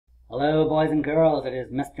Hello, boys and girls. It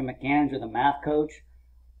is Mr. McAndrew, the math coach.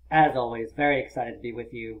 As always, very excited to be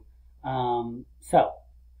with you. So,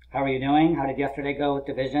 how are you doing? How did yesterday go with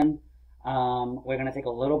division? We're going to take a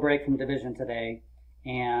little break from division today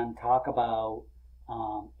and talk about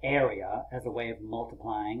area as a way of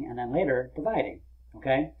multiplying and then later dividing.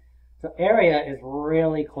 Okay? So area is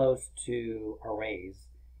really close to arrays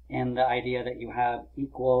in the idea that you have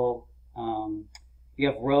equal, you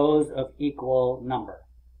have rows of equal number.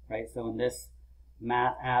 Right, so in this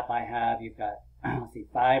math app I have, you've got, let's see,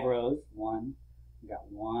 5 rows. You've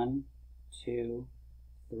got 1, 2,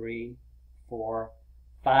 3, 4,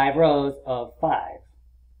 5 rows of 5.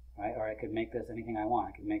 Right, or I could make this anything I want.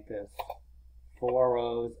 I could make this 4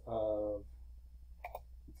 rows of,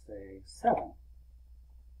 let's say, 7.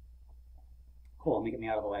 Cool, let me get me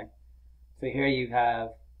out of the way. So here you have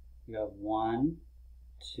 1,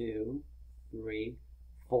 2, 3,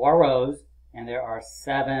 4 rows. And there are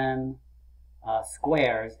 7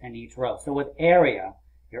 squares in each row. So with area,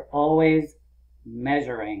 you're always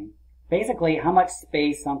measuring basically how much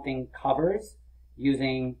space something covers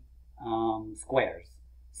using squares.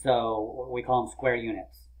 So we call them square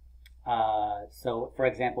units. So for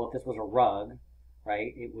example, if this was a rug,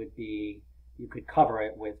 right, it would be, you could cover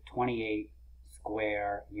it with 28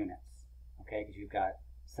 square units. Okay, because you've got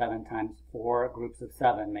 7 times 4 groups of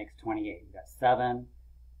 7 makes 28. You've got 7,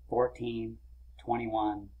 14,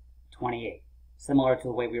 21, 28. Similar to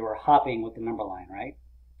the way we were hopping with the number line, right?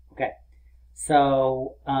 Okay.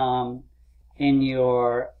 So in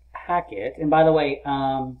your packet, and by the way,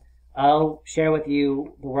 I'll share with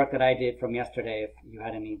you the work that I did from yesterday if you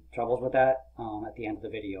had any troubles with that at the end of the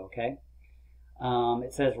video, okay?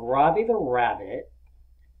 It says Robbie the rabbit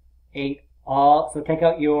ate all, so take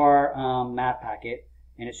out your math packet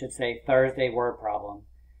and it should say Thursday word problem.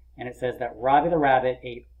 And it says that Robbie the rabbit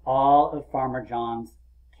ate all of Farmer John's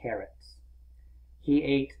carrots. He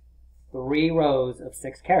ate 3 rows of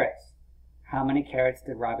 6 carrots. How many carrots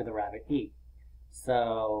did Robbie the rabbit eat?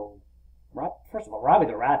 So, first of all, Robbie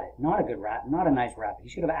the rabbit, not a good rabbit, not a nice rabbit. He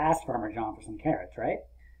should have asked Farmer John for some carrots, right?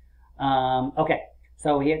 Okay,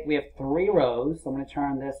 so we have 3 rows. So I'm going to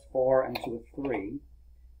turn this 4 into a 3.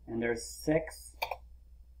 And there's 6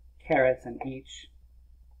 carrots in each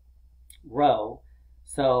row.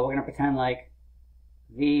 So we're going to pretend like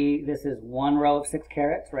this is 1 row of 6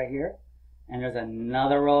 carrots right here, and there's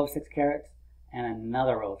another row of 6 carrots, and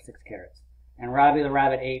another row of 6 carrots. And Robbie the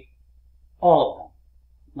rabbit ate all of them.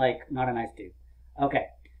 Like, not a nice dude. Okay,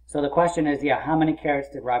 so the question is, yeah, how many carrots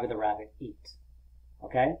did Robbie the rabbit eat?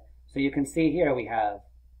 Okay, so you can see here we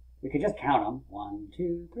could just count them. 1,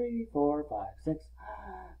 2, 3, 4, 5, 6,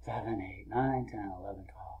 7, 8, 9, 10, 11,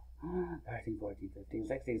 12, 13, 14, 15,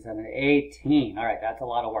 16, 17, 18. All right, that's a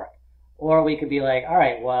lot of work. Or we could be like, all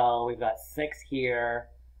right, well, we've got 6 here,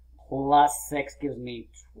 plus 6 gives me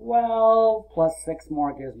 12, plus 6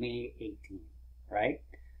 more gives me 18, right?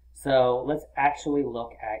 So let's actually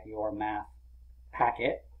look at your math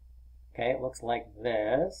packet. Okay, it looks like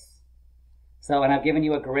this. So, and I've given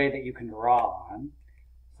you a grid that you can draw on.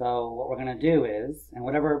 So what we're going to do is, and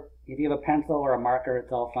whatever, if you have a pencil or a marker,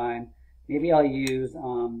 it's all fine. Maybe I'll use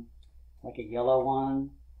like a yellow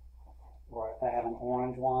one, or if I have an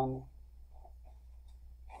orange one,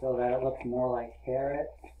 so that it looks more like carrot.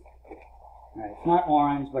 All right, it's not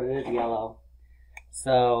orange, but it is yellow.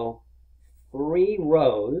 So 3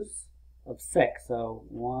 rows of 6. So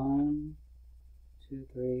 1, 2,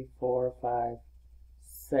 3, 4, 5,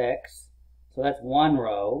 6. So that's 1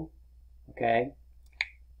 row, okay?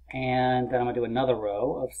 And then I'm going to do another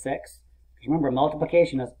row of 6. Remember,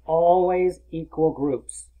 multiplication is always equal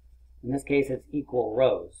groups. In this case, it's equal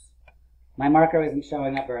rows. My marker isn't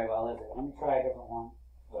showing up very well, is it? Let me try a different one.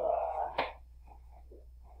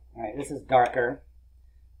 All right, this is darker.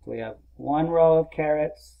 So we have 1 row of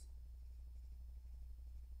carrots,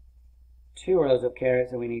 2 rows of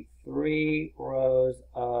carrots, and we need 3 rows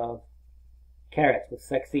of carrots with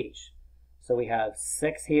 6 each. So we have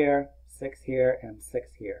 6 here, 6 here, and 6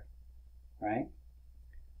 here, right?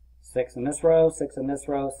 6 in this row, 6 in this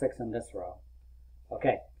row, 6 in this row.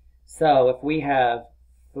 Okay, so if we have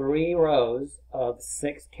 3 rows of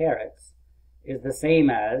 6 carrots is the same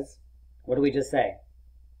as, what do we just say?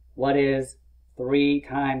 What is 3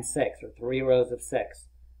 times 6, or 3 rows of 6?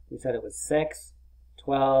 We said it was 6,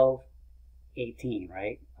 12, 18,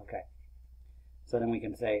 right? Okay. So then we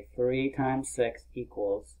can say 3 times 6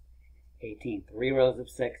 equals 18. 3 rows of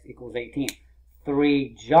 6 equals 18.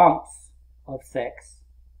 3 jumps of 6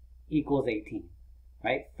 equals 18,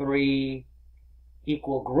 right? 3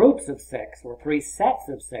 equal groups of 6, or 3 sets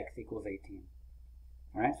of 6 equals 18.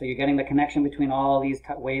 All right, so you're getting the connection between all these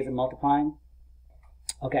ways of multiplying?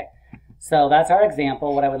 Okay, so that's our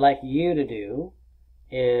example. What I would like you to do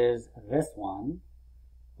is this one,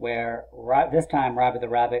 where this time Robbie the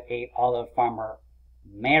rabbit ate all of Farmer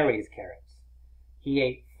Mary's carrots. He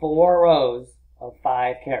ate 4 rows of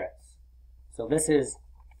 5 carrots. So this is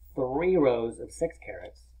 3 rows of 6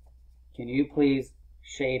 carrots. Can you please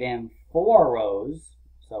shade in 4 rows,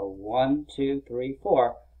 so 1, 2, 3,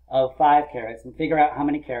 4, of 5 carrots, and figure out how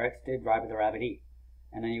many carrots did Robbie the rabbit eat.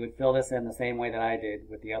 And then you would fill this in the same way that I did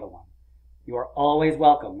with the other one. You are always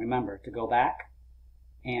welcome, remember, to go back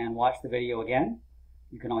and watch the video again.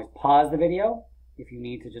 You can always pause the video if you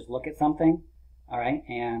need to just look at something, all right,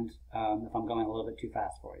 and if I'm going a little bit too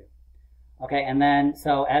fast for you. Okay, and then,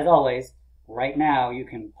 so as always, right now you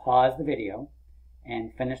can pause the video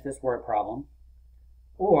and finish this word problem,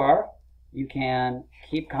 or you can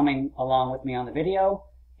keep coming along with me on the video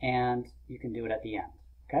and you can do it at the end,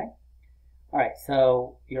 okay? All right,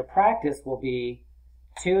 so your practice will be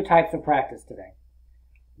 2 types of practice today.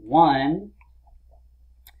 One,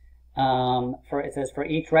 it says for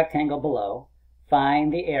each rectangle below,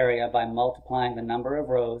 find the area by multiplying the number of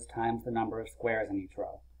rows times the number of squares in each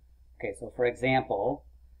row. Okay, so for example,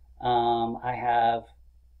 I have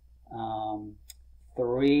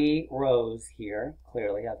 3 rows here.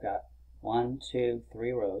 Clearly, I've got 1, 2,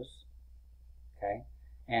 3 rows. Okay,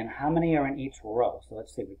 and how many are in each row? So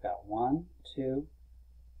let's see, we've got 1, 2,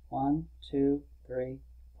 3,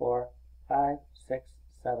 4, 5, 6,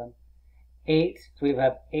 7, 8. So we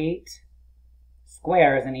have 8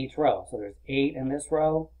 squares in each row. So there's 8 in this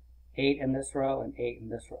row, 8 in this row, and 8 in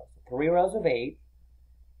this row. So 3 rows of 8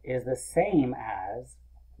 is the same as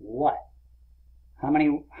what? How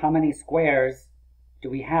many squares do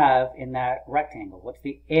we have in that rectangle? What's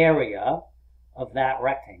the area of that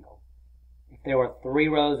rectangle? If there were 3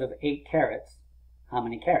 rows of 8 carrots, how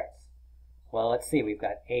many carrots? Well, let's see. We've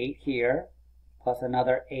got 8 here, plus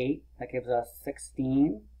another 8. That gives us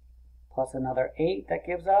 16. Plus another 8. That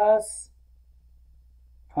gives us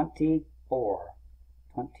 24.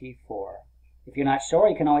 24. If you're not sure,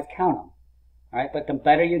 you can always count them. All right, but the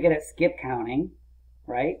better you get at skip counting,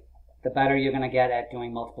 right, the better you're going to get at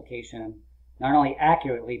doing multiplication, not only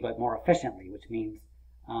accurately, but more efficiently, which means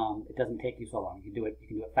it doesn't take you so long. You can do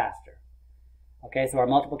it faster. Okay, so our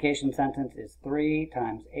multiplication sentence is 3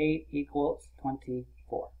 times 8 equals 24.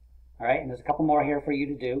 All right, and there's a couple more here for you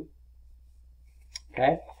to do.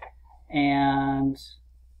 Okay, and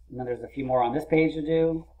then there's a few more on this page to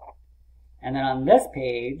do. And then on this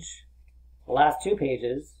page, the last 2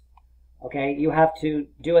 pages, okay, you have to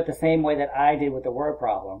do it the same way that I did with the word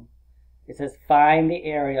problem. It says find the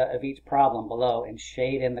area of each problem below and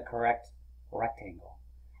shade in the correct rectangle.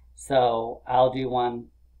 So I'll do one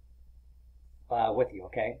with you,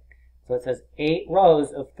 okay? So it says 8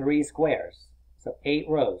 rows of 3 squares. So 8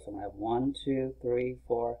 rows. So I'm going to have 1, 2, 3,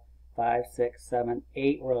 4, 5, 6, 7,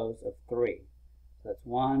 8 rows of 3. So that's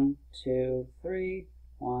 1, 2, 3,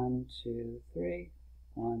 1, 2, 3,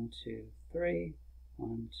 1, 2, 3,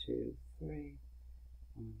 1, 2, 3,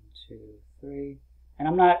 1, 2, 3. And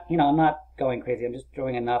I'm not going crazy. I'm just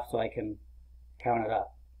doing enough so I can count it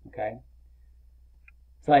up, okay?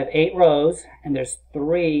 So I have 8 rows, and there's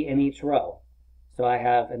 3 in each row. So I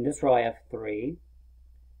have, in this row I have 3.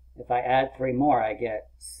 If I add 3 more, I get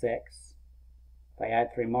 6. If I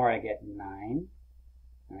add 3 more, I get 9.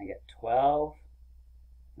 And I get 12.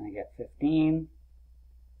 And I get 15,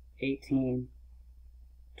 18,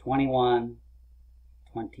 21,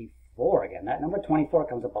 24 again. That number 24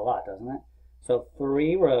 comes up a lot, doesn't it? So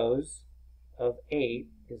 3 rows of 8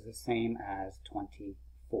 is the same as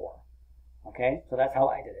 24. Okay, so that's how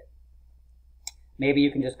I did it. Maybe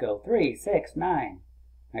you can just go 3, 6, 9.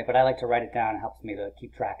 Right, but I like to write it down. It helps me to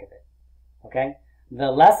keep track of it. Okay?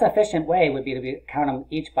 The less efficient way would be to count them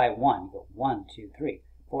each by 1. You go 1, 2, 3,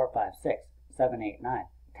 4, 5, 6, 7, 8, 9,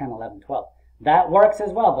 10, 11, 12. That works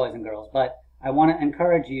as well, boys and girls, but I want to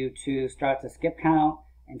encourage you to start to skip count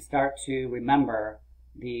and start to remember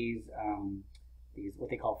these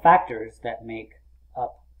what they call factors that make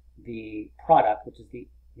up the product, which is the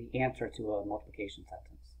answer to a multiplication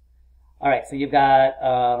sentence. All right, so you've got,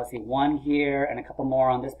 let's see, 1 here and a couple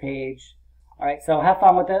more on this page. All right, so have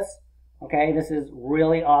fun with this. Okay, this is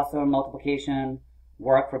really awesome multiplication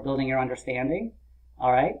work for building your understanding.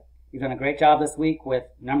 All right, you've done a great job this week with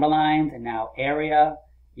number lines and now area.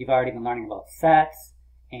 You've already been learning about sets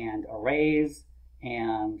and arrays,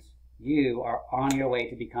 and you are on your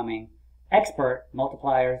way to becoming expert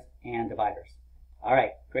multipliers and dividers. All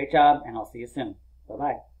right, great job, and I'll see you soon.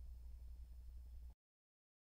 Bye-bye.